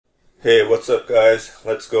Hey, what's up guys?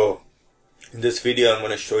 Let's go. In this video I'm going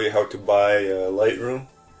to show you how to buy Lightroom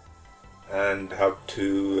and how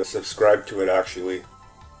to subscribe to it actually.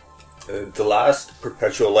 The last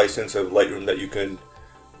perpetual license of Lightroom that you can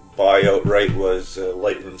buy outright was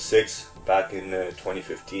Lightroom 6 back in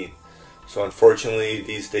 2015. So unfortunately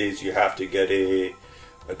these days you have to get a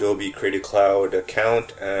Adobe Creative Cloud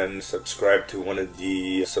account and subscribe to one of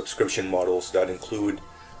the subscription models that include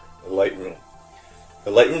Lightroom. The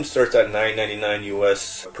Lightroom starts at $9.99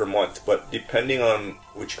 US per month, but depending on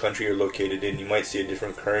which country you're located in, you might see a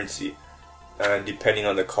different currency. And depending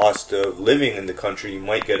on the cost of living in the country, you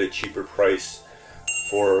might get a cheaper price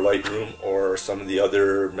for Lightroom or some of the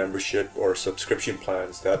other membership or subscription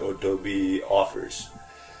plans that Adobe offers.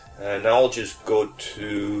 And now I'll just go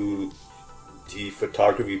to the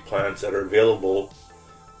photography plans that are available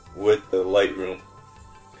with the Lightroom.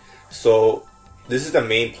 So this is the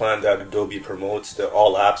main plan that Adobe promotes, the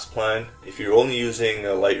all apps plan. If you're only using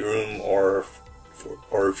Lightroom or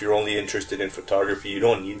if you're only interested in photography, you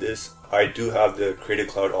don't need this. I do have the Creative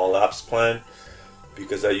Cloud all apps plan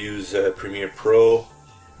because I use Premiere Pro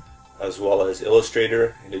as well as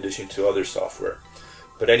Illustrator in addition to other software.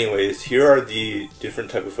 But anyways, here are the different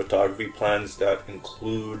type of photography plans that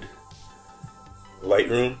include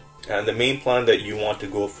Lightroom, and the main plan that you want to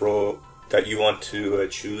go for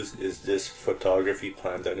choose is this photography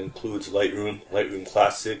plan that includes Lightroom, Lightroom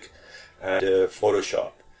Classic, and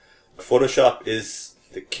Photoshop. Photoshop is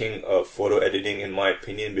the king of photo editing in my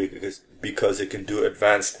opinion because it can do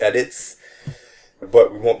advanced edits,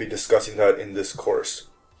 but we won't be discussing that in this course.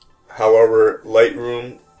 However,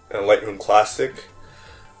 Lightroom and Lightroom Classic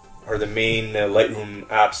are the main Lightroom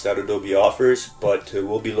apps that Adobe offers, but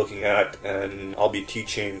we'll be looking at, and I'll be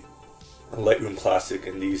teaching Lightroom Classic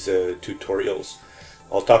in these tutorials.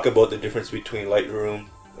 I'll talk about the difference between Lightroom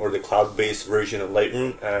or the cloud-based version of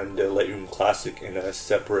Lightroom and Lightroom Classic in a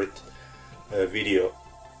separate video.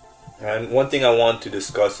 And one thing I want to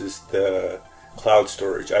discuss is the cloud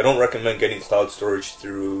storage. I don't recommend getting cloud storage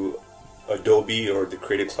through Adobe or the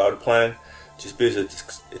Creative Cloud plan just because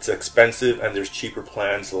it's expensive, and there's cheaper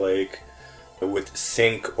plans like with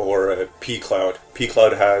Sync or P-Cloud.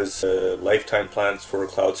 P-Cloud has lifetime plans for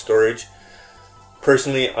cloud storage.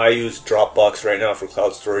 Personally, I use DROPBOX right now for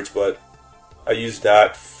cloud storage, but I use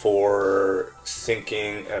that for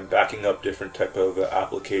syncing and backing up different type of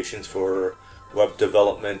applications for web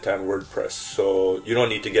development and WordPress. So you don't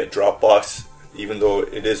need to get DROPBOX, even though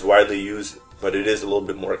it is widely used, but it is a little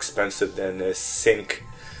bit more expensive than Sync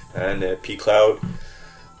and P-Cloud.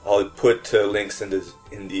 I'll put links in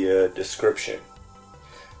the description.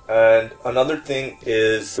 And another thing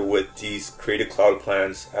is with these Creative Cloud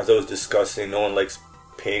plans, as I was discussing, no one likes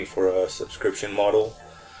paying for a subscription model,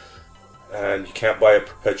 and you can't buy a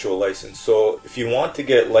perpetual license. So if you want to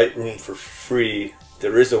get Lightroom for free,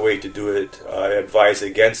 there is a way to do it. I advise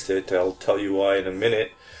against it. I'll tell you why in a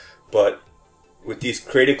minute. But with these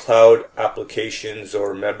Creative Cloud applications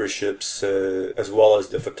or memberships, as well as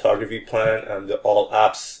the photography plan and the all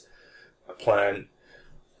apps plan,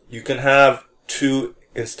 you can have two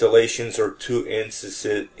installations or two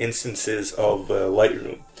instances of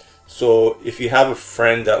Lightroom. So if you have a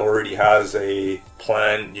friend that already has a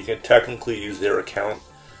plan, you can technically use their account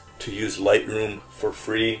to use Lightroom for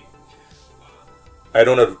free. I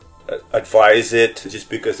don't advise it just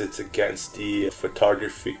because it's against the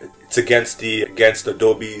photography, it's against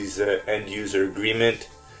Adobe's end user agreement,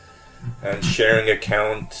 and sharing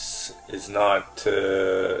accounts is not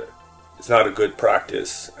it's not a good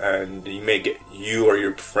practice, and you or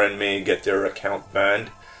your friend may get their account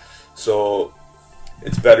banned. So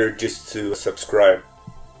it's better just to subscribe.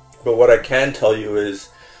 But what I can tell you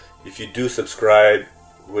is, if you do subscribe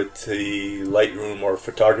with the Lightroom or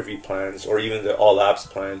photography plans, or even the all apps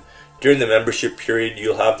plan, during the membership period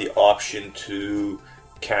you'll have the option to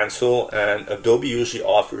cancel, and Adobe usually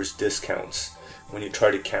offers discounts when you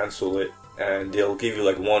try to cancel it, and they'll give you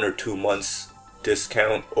like 1 or 2 months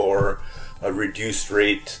discount or a reduced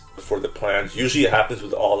rate for the plans. Usually it happens with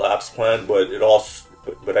the all apps plan,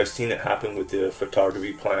 but I've seen it happen with the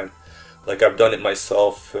photography plan. Like I've done it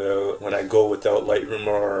myself when I go without Lightroom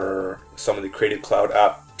or some of the Creative Cloud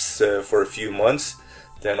apps for a few months.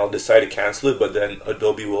 Then I'll decide to cancel it, but then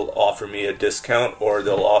Adobe will offer me a discount, or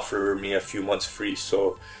they'll offer me a few months free.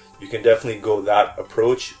 So you can definitely go that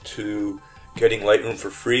approach to getting Lightroom for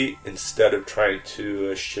free instead of trying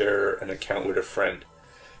to share an account with a friend.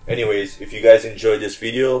 Anyways, if you guys enjoyed this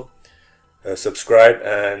video, subscribe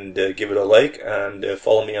and give it a like, and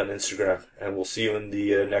follow me on Instagram, and we'll see you in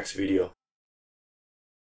the next video.